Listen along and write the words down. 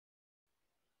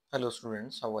Hello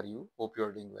students, how are you? Hope you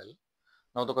are doing well.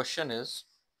 Now the question is,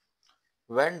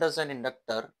 when does an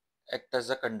inductor act as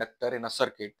a conductor in a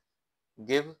circuit?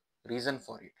 Give reason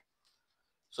for it.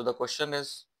 So the question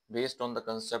is based on the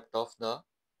concept of the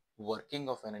working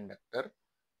of an inductor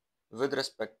with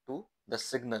respect to the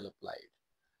signal applied.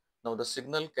 Now the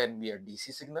signal can be a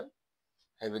DC signal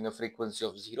having a frequency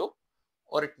of 0,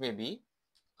 or it may be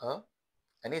a,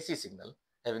 an AC signal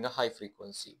having a high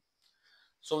frequency.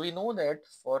 So we know that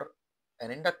for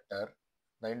an inductor,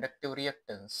 the the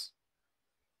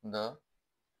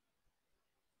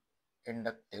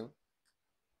inductive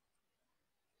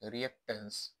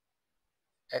reactance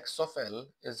X of L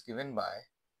is given by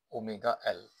omega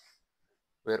L,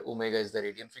 where omega is the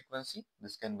radiant frequency.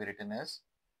 This can be written as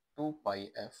 2 pi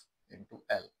f into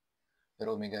L,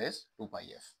 where omega is 2 pi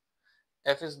f.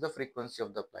 F is the frequency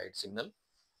of the applied signal.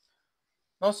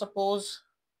 Now suppose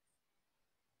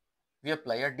we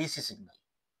apply a DC signal.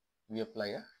 We apply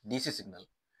a DC signal.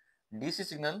 DC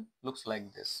signal looks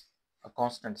like this, a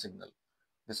constant signal.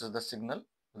 This is the signal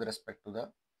with respect to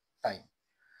the time.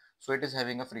 So it is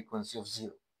having a frequency of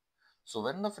 0. So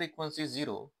when the frequency is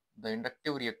 0, the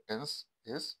inductive reactance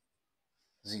is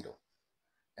 0.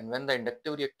 And when the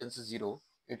inductive reactance is 0,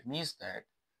 it means that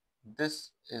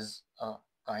this is a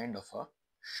kind of a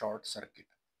short circuit.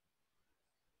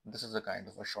 This is a kind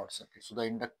of a short circuit. So the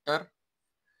inductor,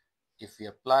 if we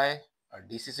apply a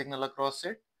DC signal across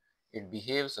it, it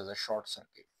behaves as a short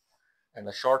circuit. And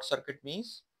a short circuit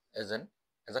means as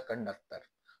a conductor.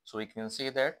 So we can say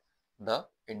that the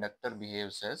inductor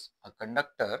behaves as a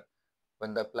conductor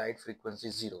when the applied frequency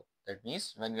is 0. That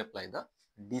means when we apply the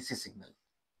DC signal.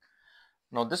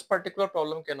 Now this particular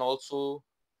problem can also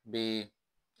be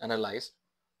analyzed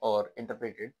or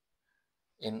interpreted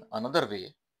in another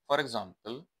way. For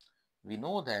example, we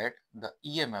know that the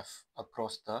EMF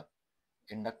across the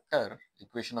inductor,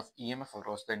 equation of EMF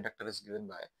across the inductor is given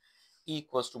by E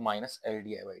equals to minus L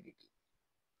di by dt.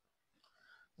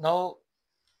 Now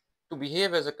to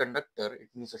behave as a conductor, it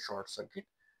means a short circuit,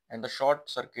 and the short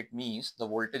circuit means the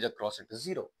voltage across it is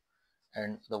 0.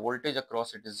 And the voltage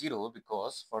across it is 0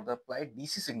 because for the applied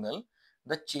DC signal,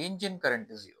 the change in current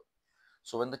is 0.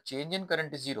 So when the change in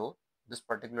current is 0, this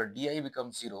particular di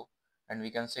becomes 0, and we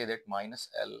can say that minus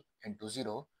L into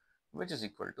 0, which is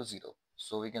equal to 0.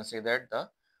 So we can say that the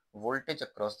voltage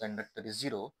across the inductor is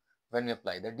 0 when we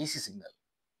apply the DC signal.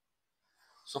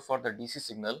 So for the DC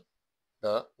signal,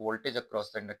 the voltage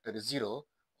across the inductor is 0,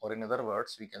 or in other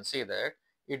words, we can say that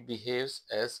it behaves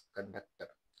as conductor.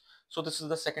 So this is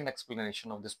the second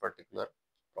explanation of this particular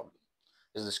problem,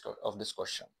 of this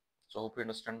question. So hope you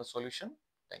understand the solution.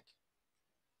 Thank you.